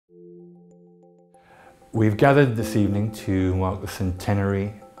We've gathered this evening to mark the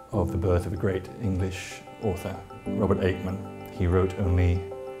centenary of the birth of a great English author, Robert Aickman. He wrote only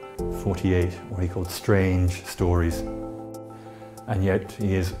 48 what he called strange stories, and yet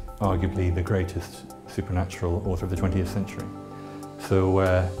he is arguably the greatest supernatural author of the 20th century. So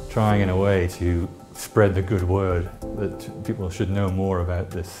we're trying in a way to spread the good word that people should know more about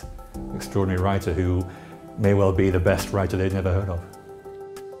this extraordinary writer who may well be the best writer they'd never heard of.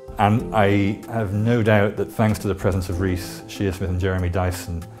 And I have no doubt that thanks to the presence of Reece Shearsmith and Jeremy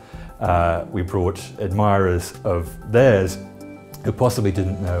Dyson, we brought admirers of theirs who possibly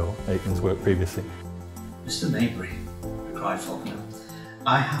didn't know Aickman's work previously. Mr. Maybury, cried Faulkner,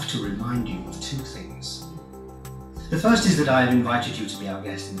 I have to remind you of two things. The first is that I have invited you to be our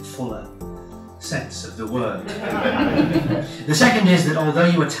guest in the fuller sense of the word. The second is that although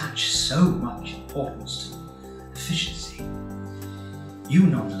you attach so much importance to efficiency, you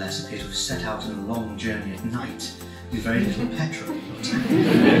nonetheless appear to have set out on a long journey at night with very little petrol in your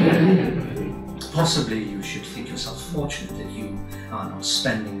tank. Possibly you should think yourself fortunate that you are not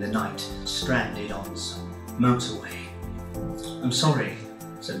spending the night stranded on some motorway. I'm sorry,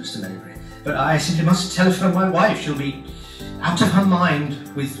 said Mr. Maybury, but I simply must telephone my wife. She'll be out of her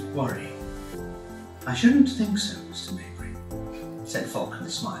mind with worry. I shouldn't think so, Mr. Maybury, said Faulkner,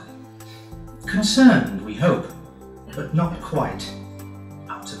 smiling. Concerned, we hope, but not quite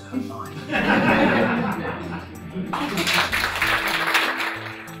out of her mind.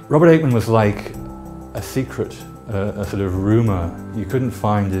 Robert Aickman was like a secret, a sort of rumour. You couldn't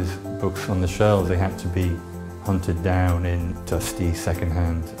find his books on the shelves. They had to be hunted down in dusty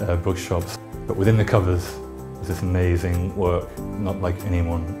second-hand bookshops. But within the covers was this amazing work, not like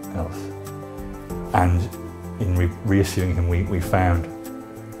anyone else. And in reissuing him, we found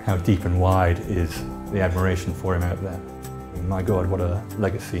how deep and wide is the admiration for him out there. My God, what a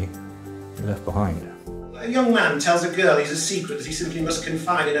legacy he left behind. A young man tells a girl he's a secret that he simply must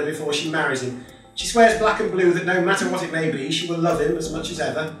confide in her before she marries him. She swears black and blue that no matter what it may be, she will love him as much as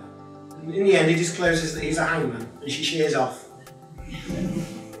ever. And in the end, he discloses that he's a hangman, and she shears off.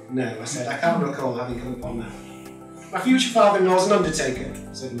 No, I said, I can't recall having come upon that. My future father-in-law's an undertaker,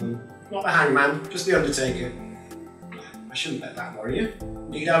 said Mum. Not the hangman, just the undertaker. I shouldn't let that worry you.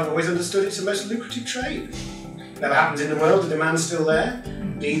 Indeed, I've always understood it's a most lucrative trade. Whatever happens in the world, the demand's still there.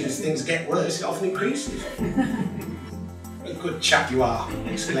 Indeed, as things get worse, it often increases. A good chap you are,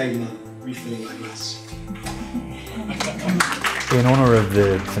 exclaimed Mum, refilling my glass. In honour of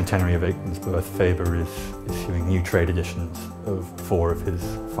the centenary of Aickman's birth, Faber is issuing new trade editions of 4 of his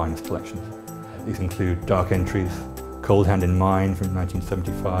finest collections. These include Dark Entries, Cold Hand in Mine from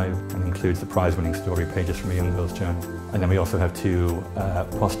 1975, and includes the prize-winning story Pages from a Young Girl's Journey. And then we also have 2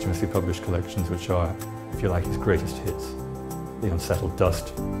 posthumously published collections which are, if you like, his greatest hits, The Unsettled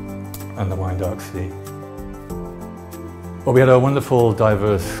Dust and The Wine Dark Sea. Well, we had a wonderful,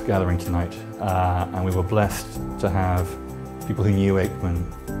 diverse gathering tonight, and we were blessed to have people who knew Aickman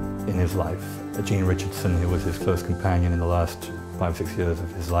in his life. Jean Richardson, who was his close companion in the last 5 or 6 years of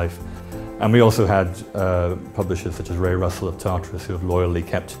his life. And we also had publishers such as Ray Russell of Tartarus, who have loyally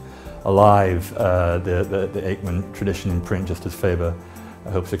kept alive the Aickman tradition in print, just as Faber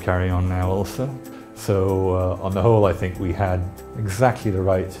hopes to carry on now also. So on the whole, I think we had exactly the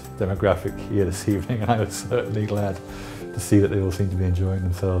right demographic here this evening, and I was certainly glad to see that they all seem to be enjoying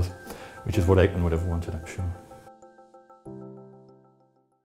themselves, which is what Aickman would have wanted, I'm sure.